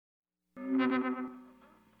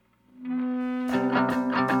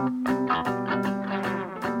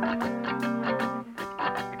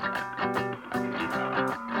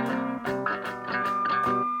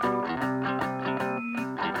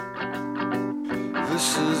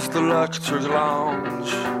This is the Electric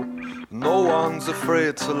Lounge. No one's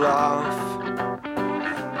afraid to laugh.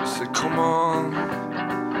 I said, come on,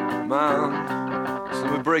 man, so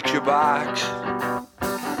let me break your back.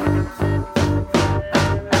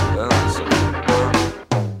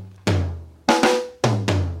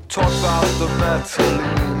 Talk about the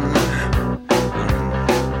methylene,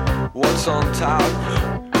 what's on tap.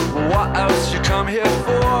 What else you come here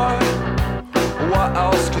for? What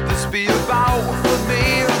else could this be about? For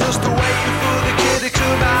me, I'm just waiting for the kid to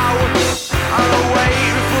come out. I'm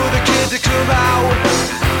waiting for the kid to come out.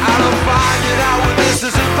 And I'm finding out what this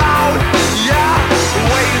is about. Yeah,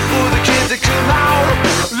 waiting for the kid to come out.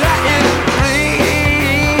 Let it breathe.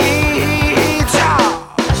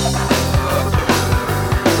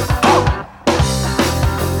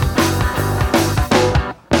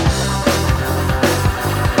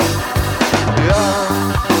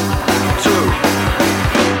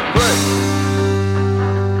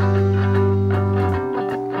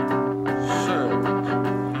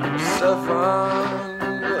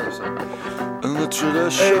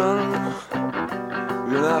 Tradition,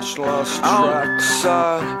 your national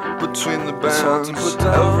outside between the bands,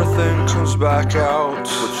 everything comes back out,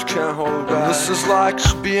 but you can't hold back. And this is like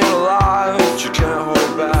being alive, but you can't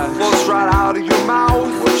hold back. Flows right out of your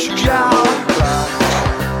mouth, what you can't hold back.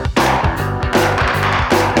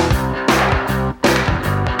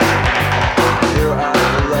 Here at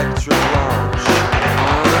the Electric Lounge,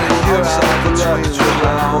 here at the Electric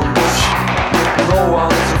Lounge, no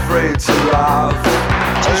one's afraid to laugh.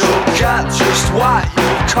 You'll get just what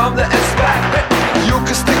you've come to expect. You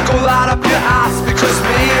can stick all that up your ass, because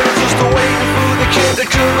me, I'm just waiting for the kid to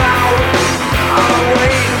come out. I'm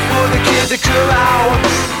waiting for the kid to come out.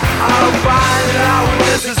 I'm finding out what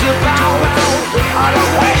this is about. I'm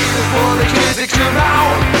waiting for the kid to come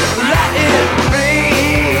out. Let it be.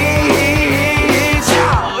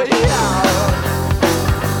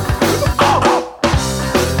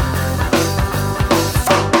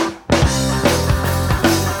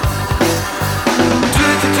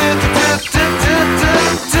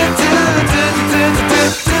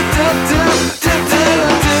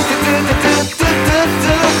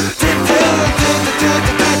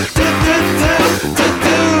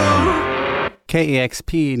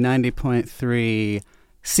 KEXP 90.3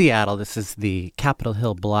 Seattle. This is the Capitol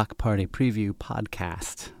Hill Block Party Preview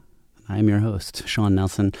Podcast. I'm your host, Sean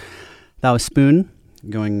Nelson. That was Spoon,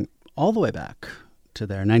 going all the way back to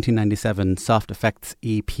their 1997 Soft Effects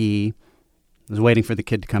EP. I was waiting for the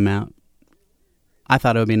kid to come out. I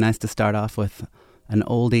thought it would be nice to start off with an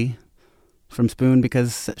oldie from Spoon,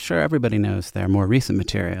 because sure, everybody knows their more recent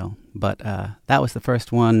material, but that was the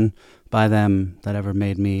first one by them that ever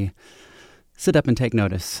made me sit up and take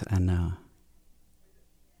notice, and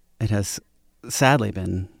it has sadly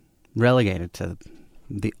been relegated to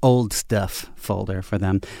the old stuff folder for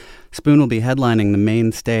them. Spoon will be headlining the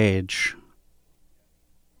main stage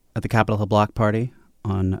at the Capitol Hill Block Party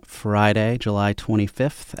on Friday, July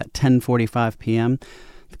 25th at 10:45 p.m.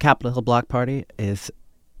 The Capitol Hill Block Party is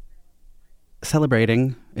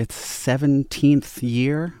celebrating its 17th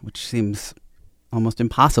year, which seems almost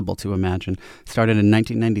impossible to imagine. Started in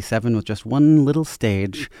 1997 with just one little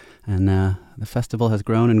stage, and the festival has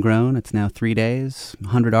grown and grown. It's now 3 days,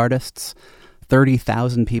 100 artists,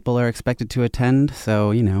 30,000 people are expected to attend,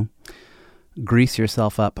 so, you know, grease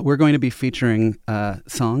yourself up. We're going to be featuring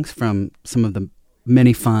songs from some of the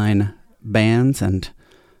many fine bands and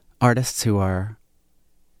artists who are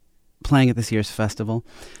playing at this year's festival.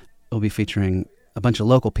 We'll be featuring a bunch of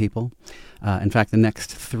local people. In fact, the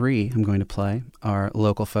next three I'm going to play are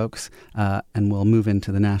local folks, and we'll move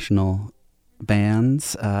into the national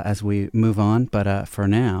bands as we move on. But for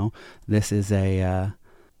now, this is a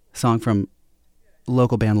song from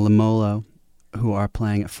local band Lamolo, who are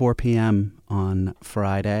playing at 4 p.m. on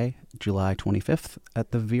Friday, July 25th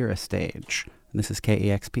at the Vera stage. And this is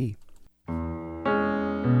KEXP.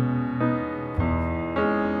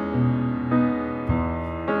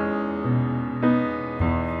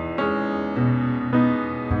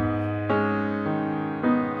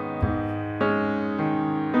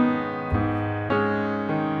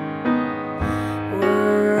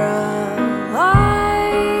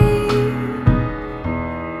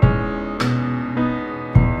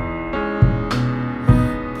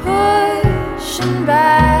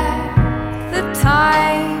 Back the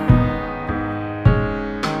time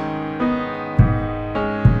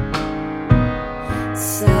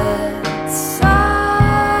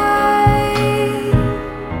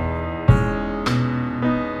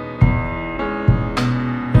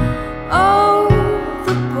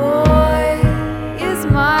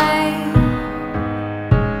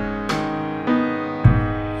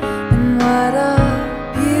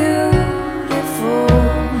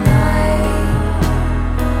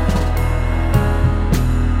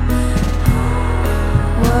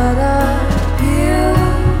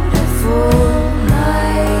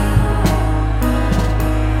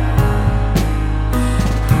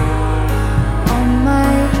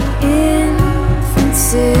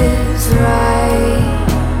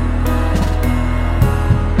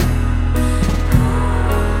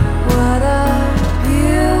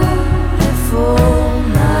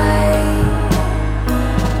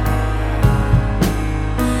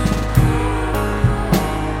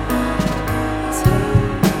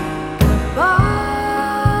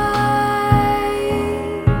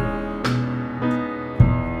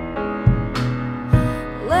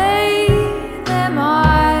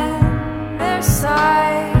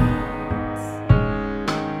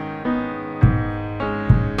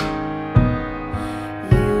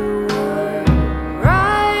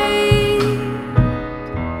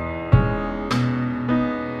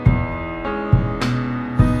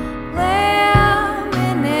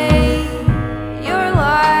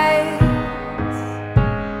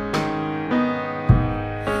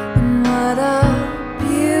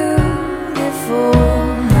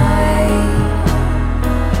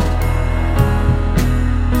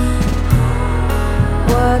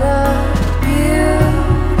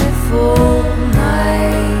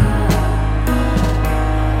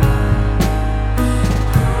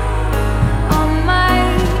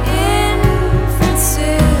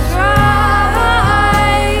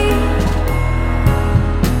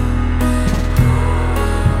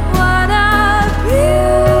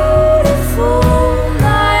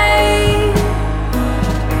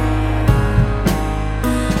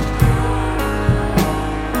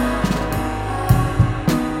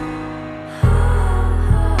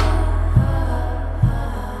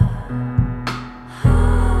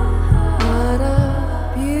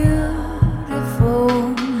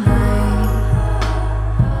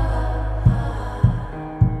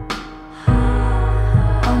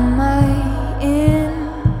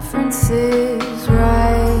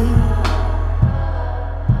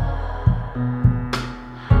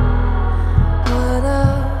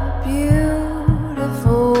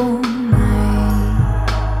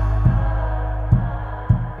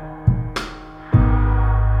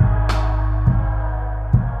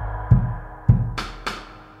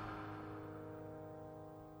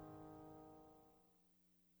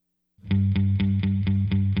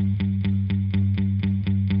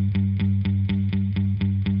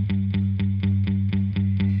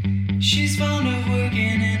She's fond of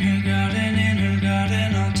working in her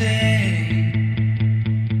garden all day.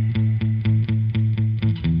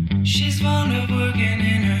 She's fond of working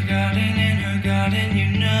in her garden,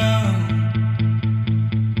 you know.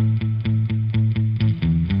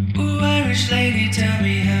 Ooh, Irish lady, tell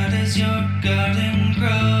me, how does your garden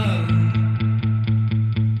grow?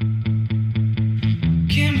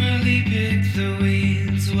 Kimberly picked the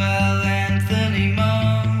weeds while Anthony mows.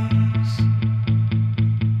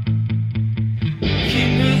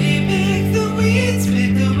 Kimberly picked the weeds,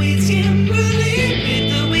 Kimberly picked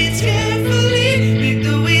the weeds carefully, pick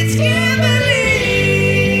the weeds Kimberly.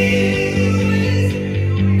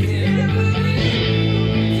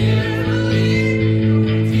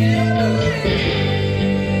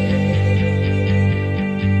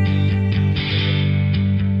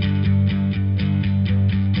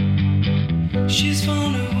 She's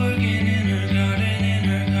fond of working in her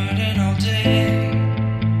garden all day.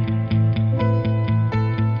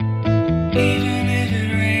 Even if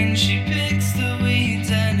it rains, she picks the weeds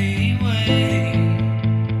anyway.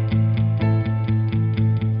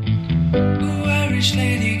 Ooh, Irish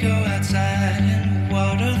lady, go outside and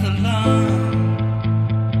water the lawn.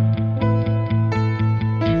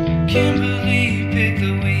 Kimberly, pick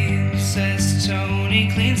the weeds, says Tony,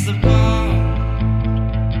 cleans the pond.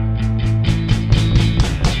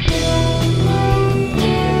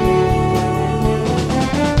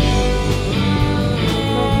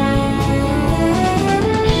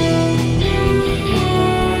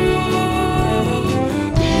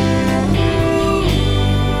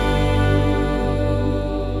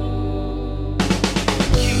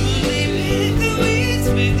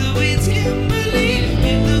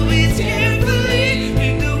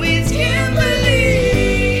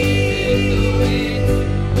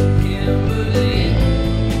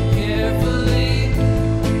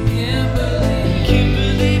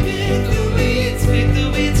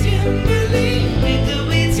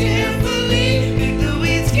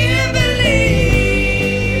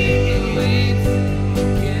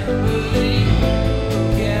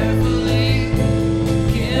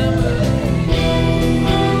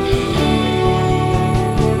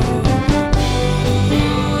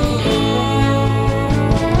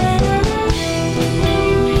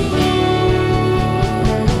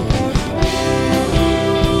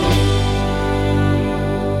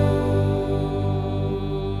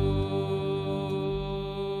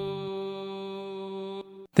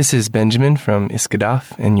 This is Benjamin from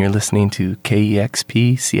Iskadaf, and you're listening to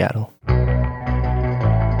KEXP Seattle.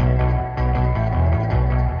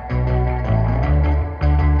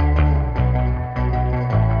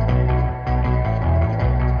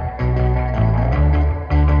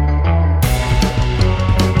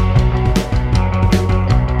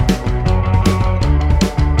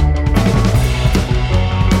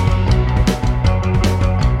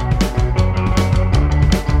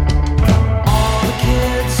 All the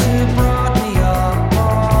kids who brought me up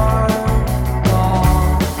are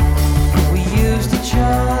gone.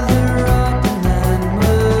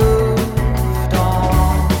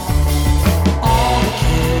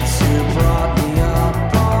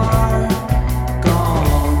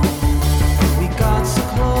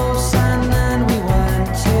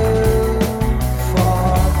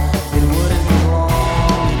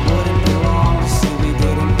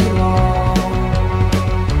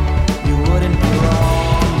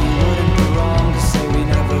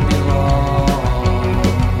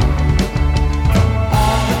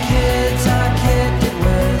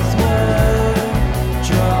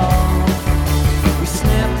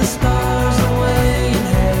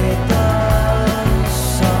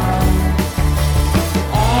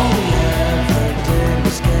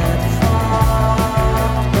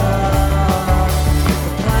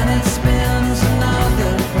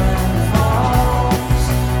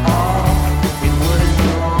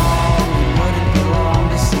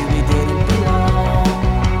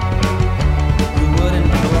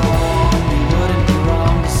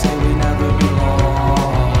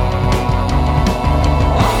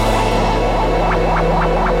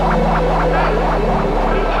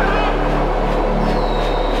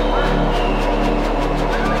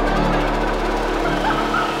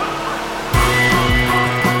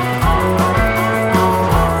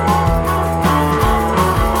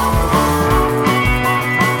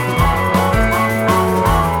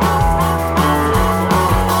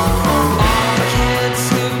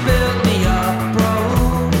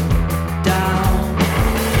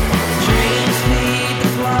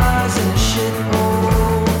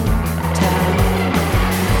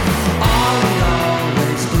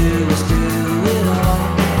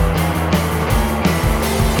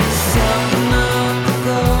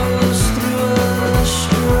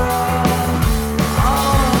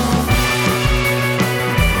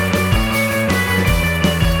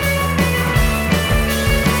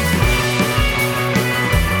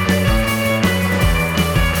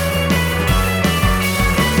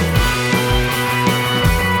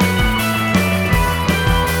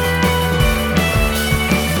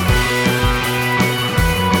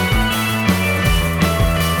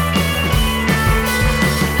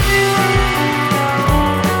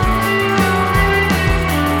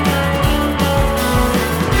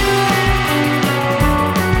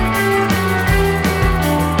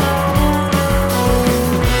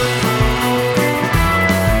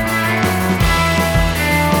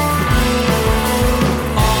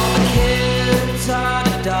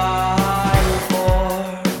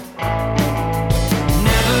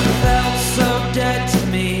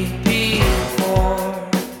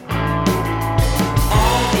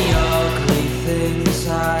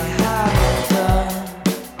 have done.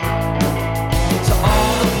 To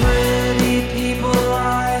all the pretty people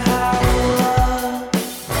I have loved,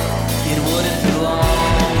 it wouldn't be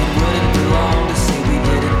long to say we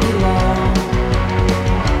didn't belong.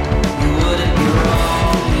 We wouldn't be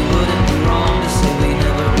wrong to say we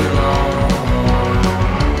never belonged.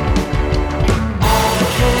 All the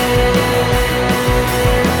kids,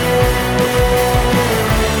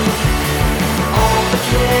 all the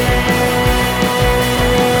kids, all the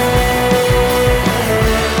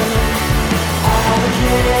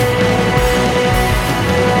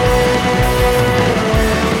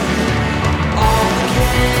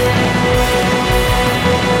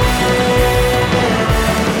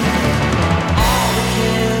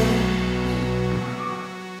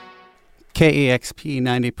KEXP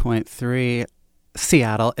 90.3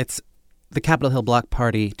 Seattle. It's the Capitol Hill Block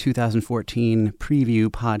Party 2014 preview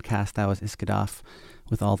podcast. That was Iskadoff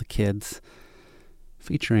with all the kids,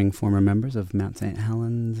 featuring former members of Mount St.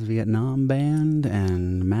 Helens Vietnam Band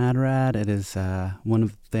and Mad Rad. It is one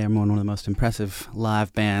of the most impressive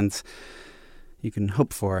live bands you can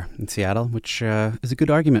hope for in Seattle, which is a good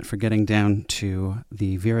argument for getting down to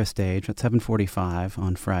the Vera stage at 7:45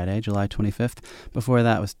 on Friday, July 25th. Before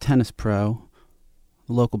that was Tennis Pro,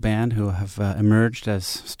 a local band who have emerged as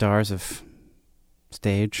stars of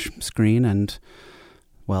stage, screen, and,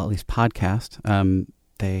 well, at least podcast.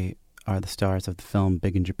 They are the stars of the film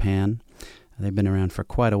Big in Japan. They've been around for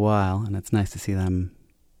quite a while, and it's nice to see them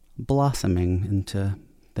blossoming into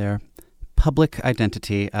their public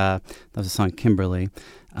identity. That was a song, Kimberly.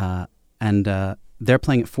 And they're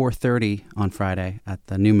playing at 4:30 on Friday at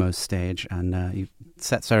the Numos stage. And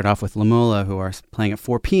set started off with Lamola, who are playing at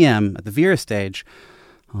 4 p.m. at the Vera stage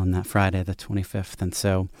on that Friday, the 25th. And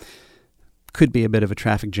so could be a bit of a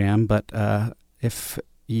traffic jam. But if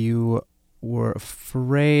you were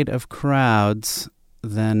afraid of crowds,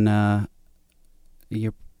 then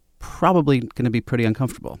you're probably going to be pretty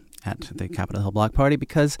uncomfortable at the Capitol Hill Block Party,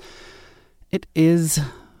 because it is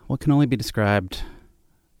what can only be described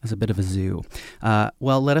as a bit of a zoo.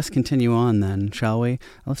 Well, let us continue on then, shall we?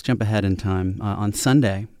 Let's jump ahead in time. On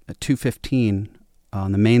Sunday at 2:15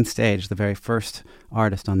 on the main stage, the very first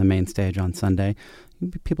artist on the main stage on Sunday.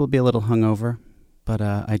 People will be a little hungover, but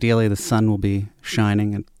ideally the sun will be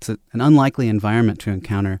shining. It's an unlikely environment to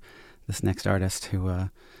encounter this next artist, who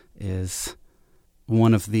is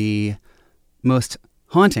one of the most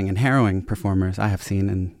haunting and harrowing performers I have seen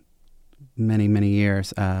in many, many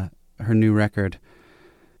years. Her new record,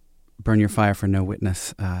 Burn Your Fire for No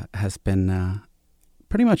Witness, has been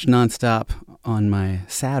pretty much nonstop on my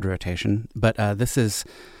sad rotation. But this is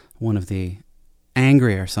one of the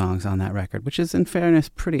angrier songs on that record, which is, in fairness,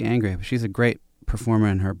 pretty angry. But she's a great performer,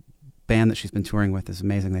 and her band that she's been touring with is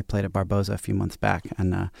amazing. They played at Barboza a few months back,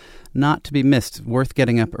 and not to be missed. Worth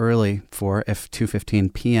getting up early for, if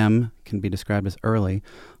 2:15 p.m. can be described as early,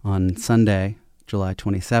 on Sunday, July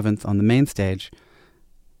 27th, on the main stage.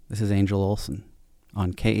 This is Angel Olsen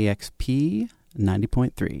on KEXP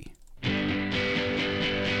 90.3.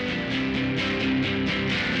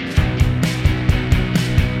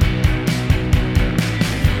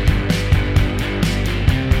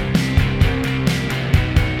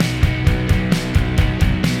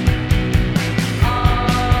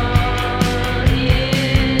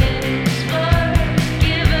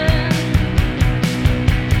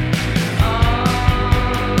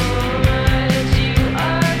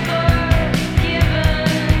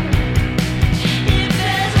 If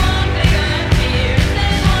there's one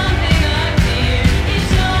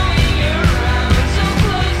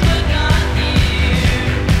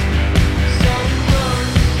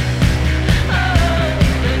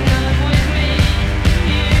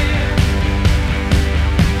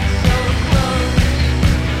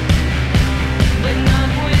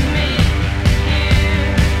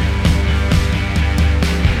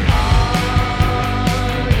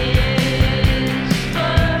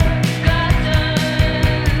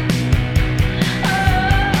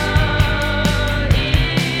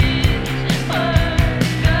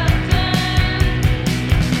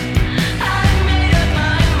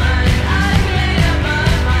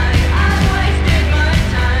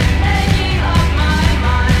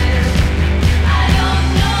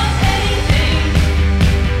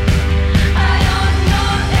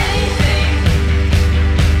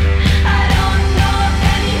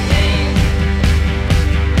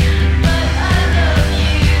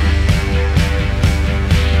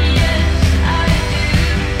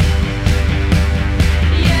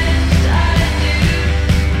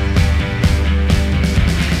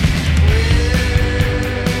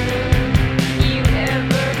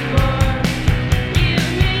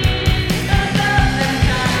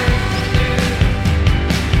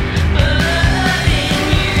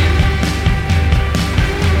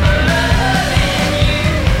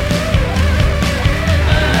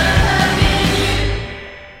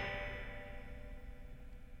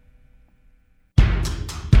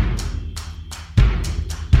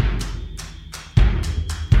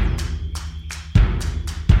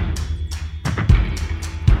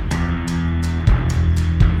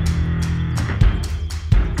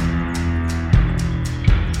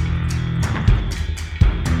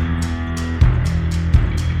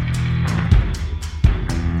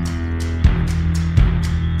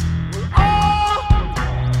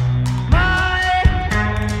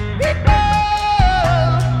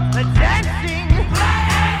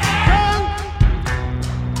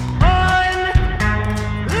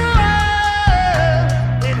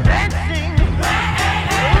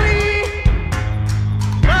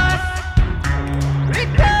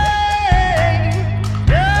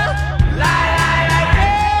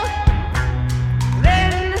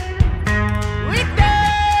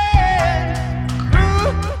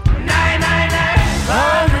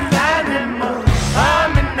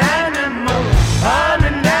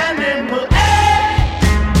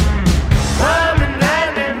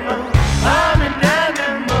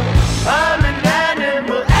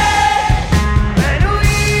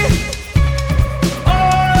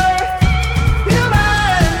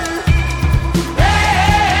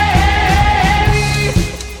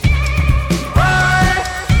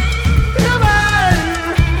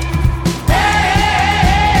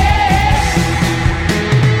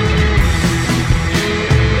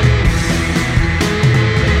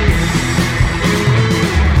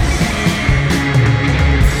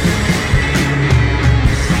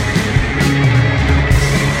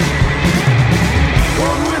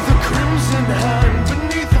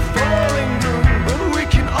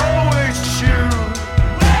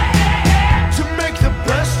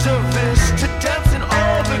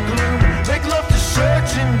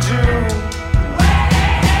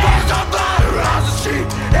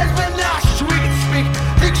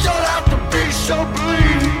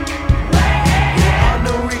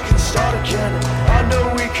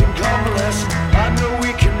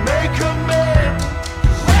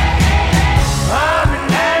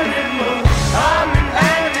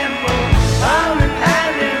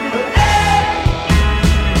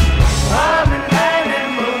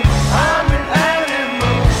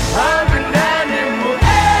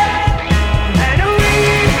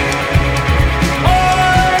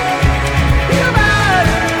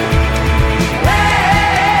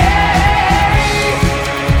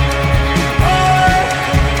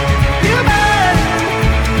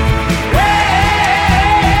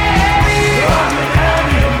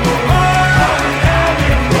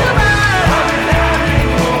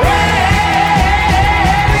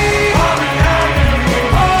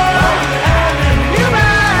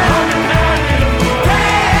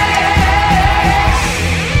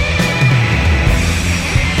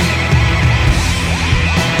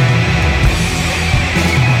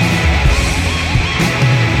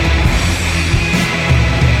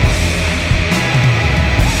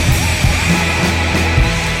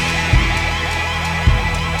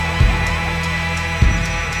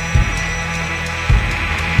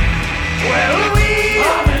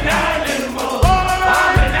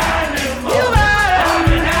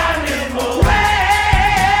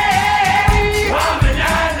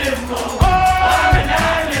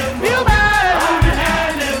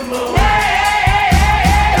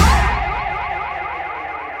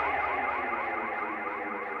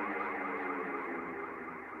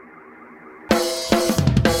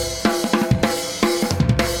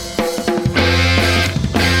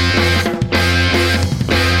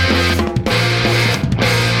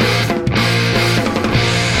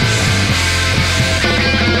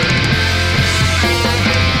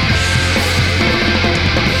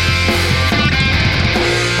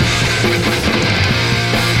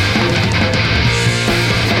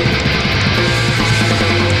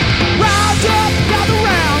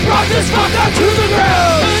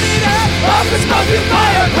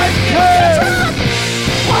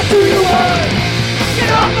do you want?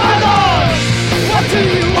 Get off my lawn. What do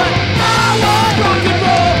you want? I want rock and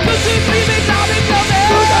roll. Put some dreaming down and coming.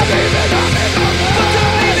 Put some dreaming down and coming. Put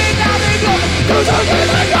some dreaming down and coming. Put some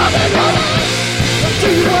dreaming down and coming. What do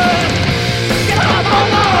you want? Get off my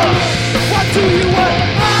lawn. What do you want?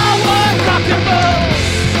 I want rock and roll.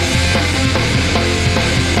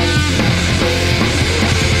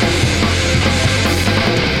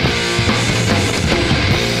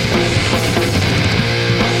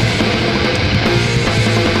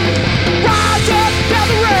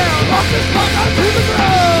 This fuck up to the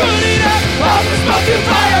ground. Put it up on the smoking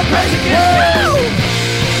fire, praise again.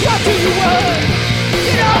 What do you want?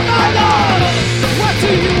 Get off my lawn. What do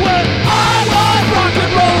you want? I want rock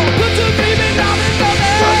and roll. Put your dreaming down and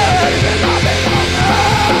coming. Put your dreaming down and coming.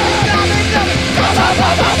 Down and coming. Come on,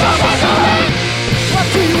 come on, come on, come on. What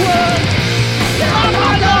do you want? Get off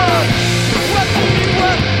my lawn. What do you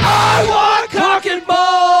want? I want cock and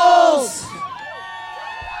balls.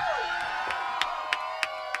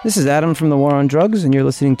 This is Adam from the War on Drugs, and you're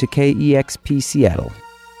listening to KEXP Seattle.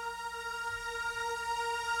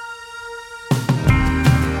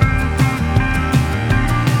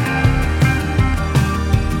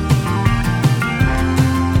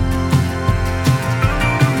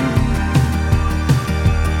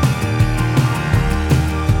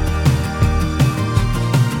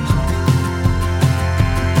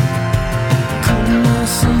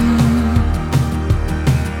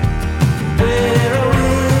 Bear a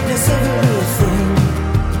witness of everything.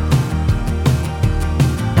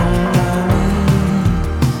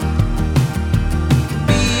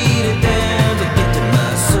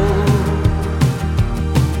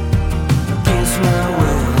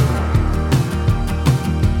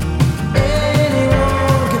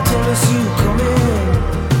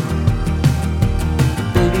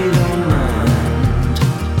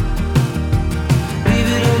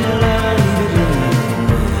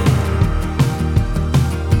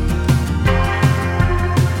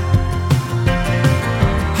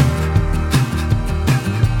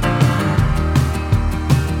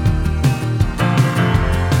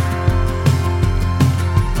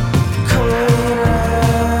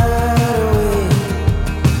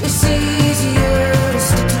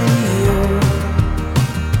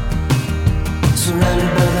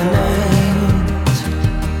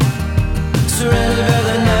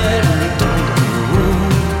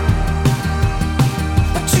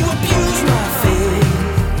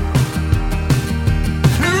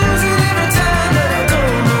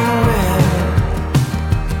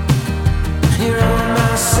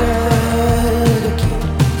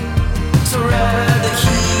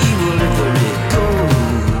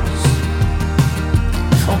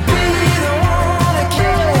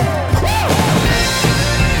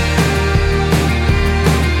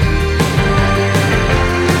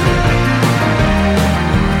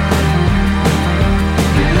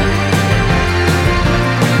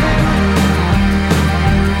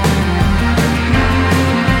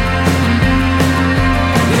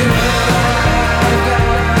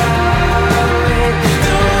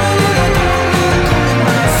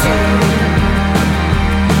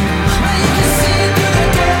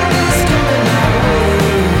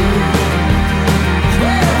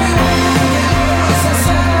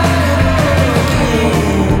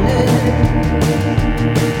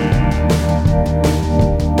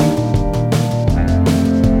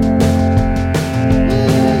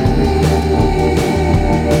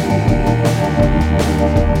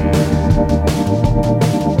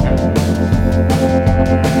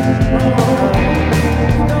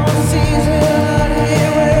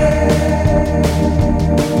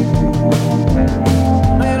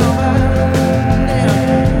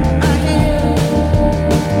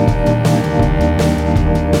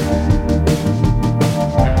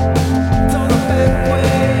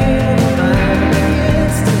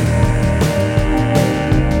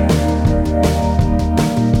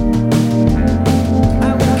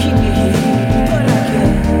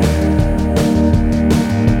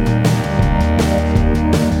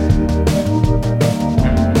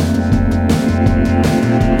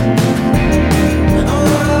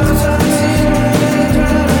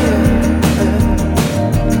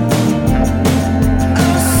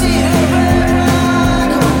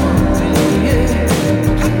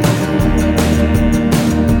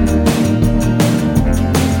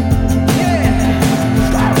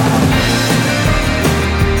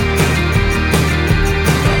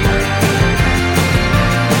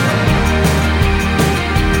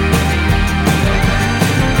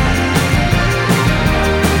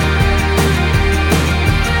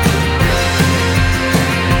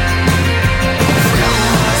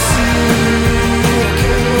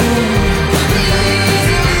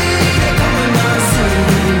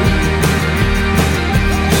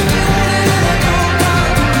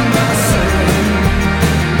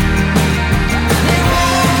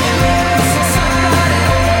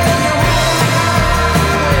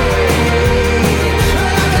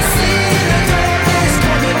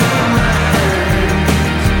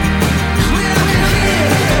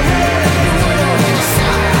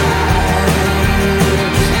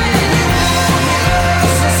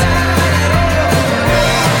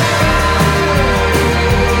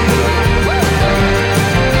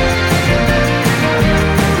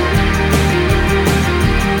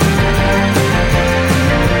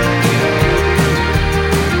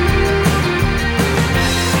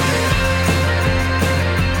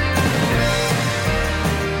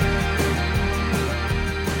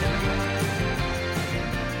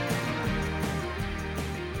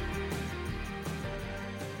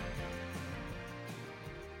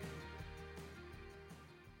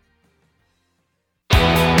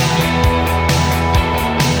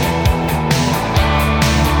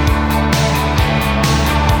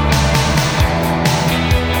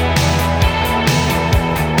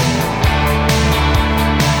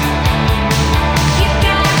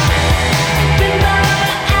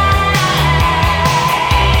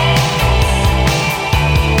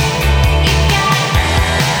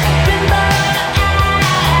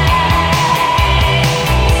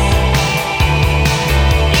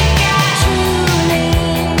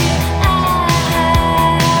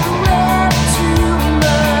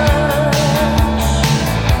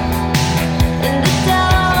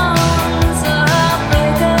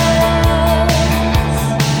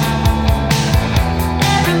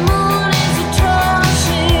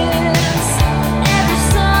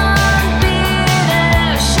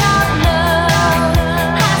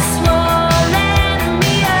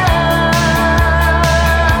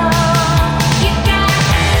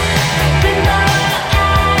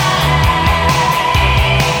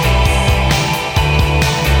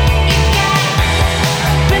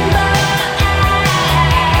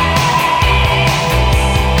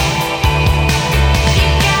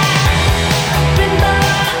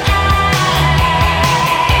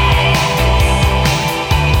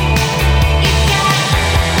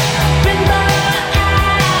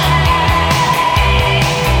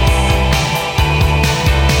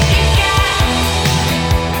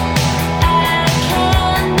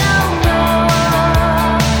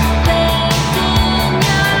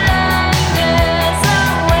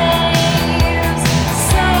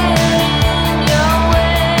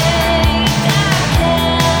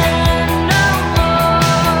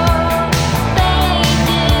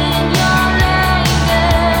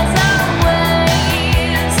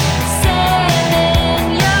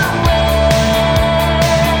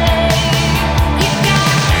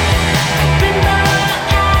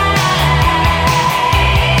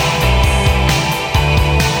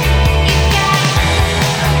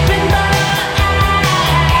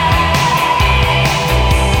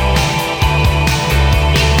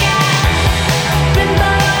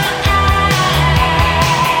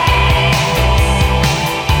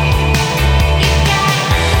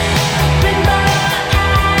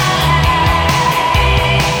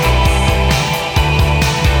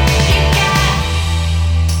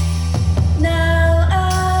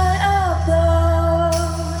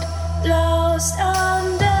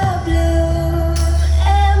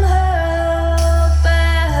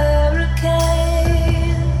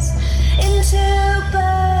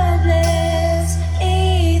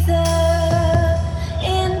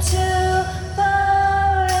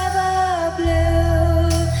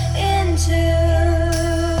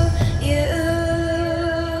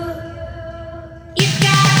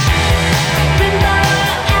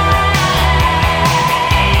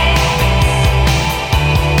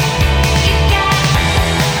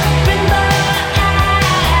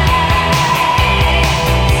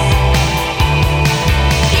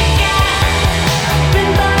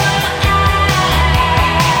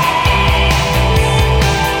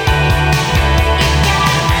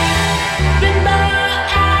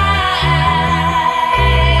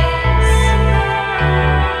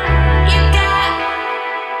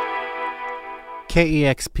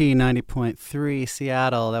 KEXP 90.3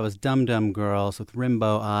 Seattle. That was Dum Dum Girls with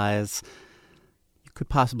Rimbo Eyes. You could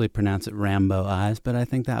possibly pronounce it Rambo Eyes, but I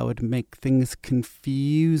think that would make things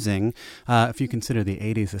confusing if you consider the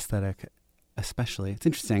 80s aesthetic especially. It's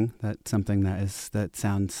interesting that something that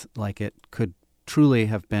sounds like it could truly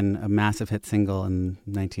have been a massive hit single in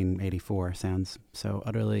 1984 sounds so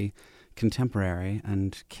utterly contemporary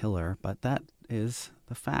and killer, but that is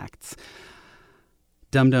the facts.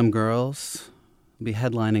 Dum Dum Girls will be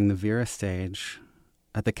headlining the Vera stage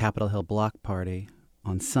at the Capitol Hill Block Party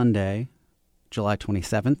on Sunday, July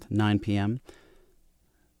 27th, 9 p.m.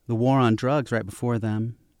 The War on Drugs right before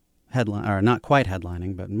them, not quite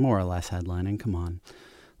headlining, but more or less headlining. Come on,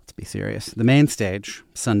 let's be serious. The main stage,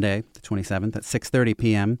 Sunday, the 27th, at 6:30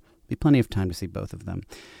 p.m. Be plenty of time to see both of them.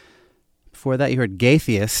 Before that, you heard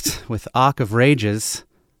Gaytheist with Auk of Rages.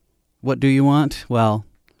 What do you want? Well,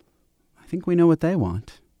 I think we know what they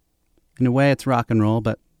want. In a way, it's rock and roll,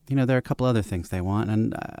 but, there are a couple other things they want,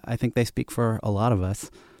 and I think they speak for a lot of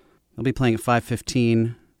us. They'll be playing at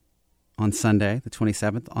 5:15 on Sunday, the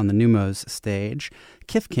 27th, on the Numos stage.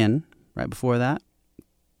 Kifkin, right before that,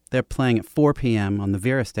 they're playing at 4 p.m. on the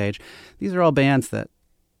Vera stage. These are all bands that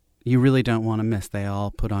you really don't want to miss. They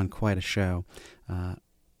all put on quite a show,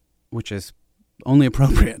 which is only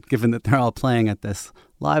appropriate given that they're all playing at this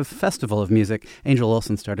live festival of music. Angel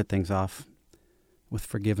Olsen started things off with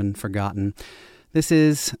Forgiven, Forgotten. This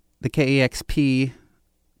is the KEXP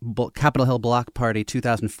Capitol Hill Block Party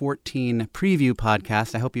 2014 preview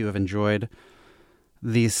podcast. I hope you have enjoyed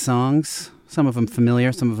these songs. Some of them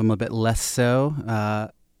familiar, some of them a bit less so.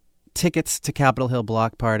 Tickets to Capitol Hill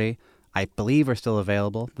Block Party, I believe, are still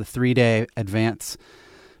available. The 3-day advance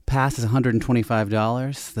pass is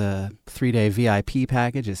 $125. The 3-day VIP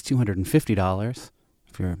package is $250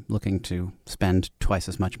 if you're looking to spend twice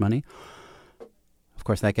as much money. Of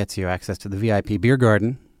course, that gets you access to the VIP beer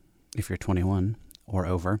garden if you're 21 or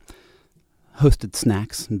over. Hosted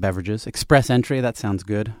snacks and beverages. Express entry, that sounds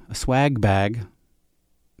good. A swag bag.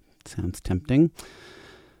 Sounds tempting.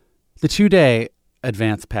 The 2-day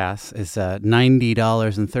advance pass is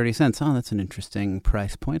 $90.30. Oh, that's an interesting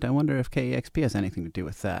price point. I wonder if KEXP has anything to do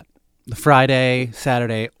with that. The Friday,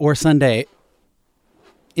 Saturday, or Sunday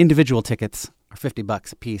individual tickets are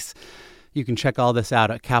 $50 a piece. You can check all this out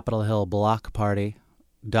at CapitolHillBlockParty.com.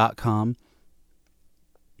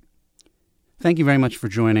 Thank you very much for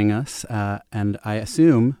joining us, and I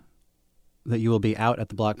assume that you will be out at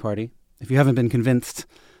the block party. If you haven't been convinced,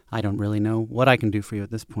 I don't really know what I can do for you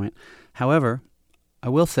at this point. However, I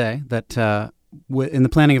will say that in the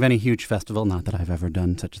planning of any huge festival, not that I've ever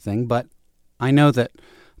done such a thing, but I know that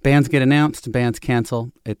bands get announced, bands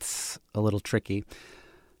cancel. It's a little tricky.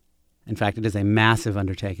 In fact, it is a massive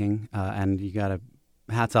undertaking, and you got to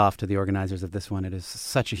hats off to the organizers of this one. It is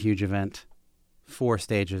such a huge event, 4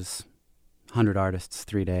 stages, 100 artists,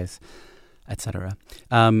 3 days, etc.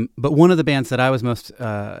 But one of the bands that I was most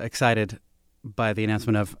excited by the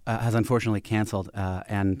announcement of has unfortunately canceled,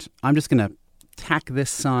 and I'm just going to tack this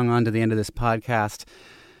song onto the end of this podcast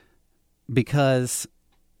because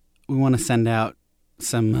we want to send out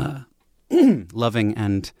some loving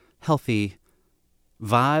and healthy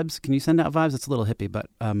vibes. Can you send out vibes? It's a little hippie, but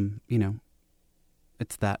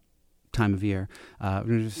it's that time of year. We're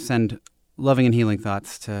going to send loving and healing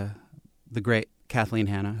thoughts to the great Kathleen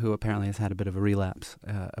Hanna, who apparently has had a bit of a relapse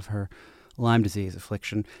of her Lyme disease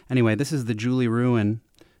affliction. Anyway, this is the Julie Ruin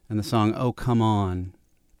and the song "Oh Come On."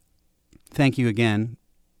 Thank you again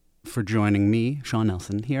for joining me, Sean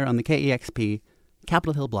Nelson, here on the KEXP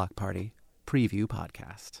Capitol Hill Block Party Preview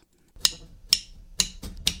Podcast.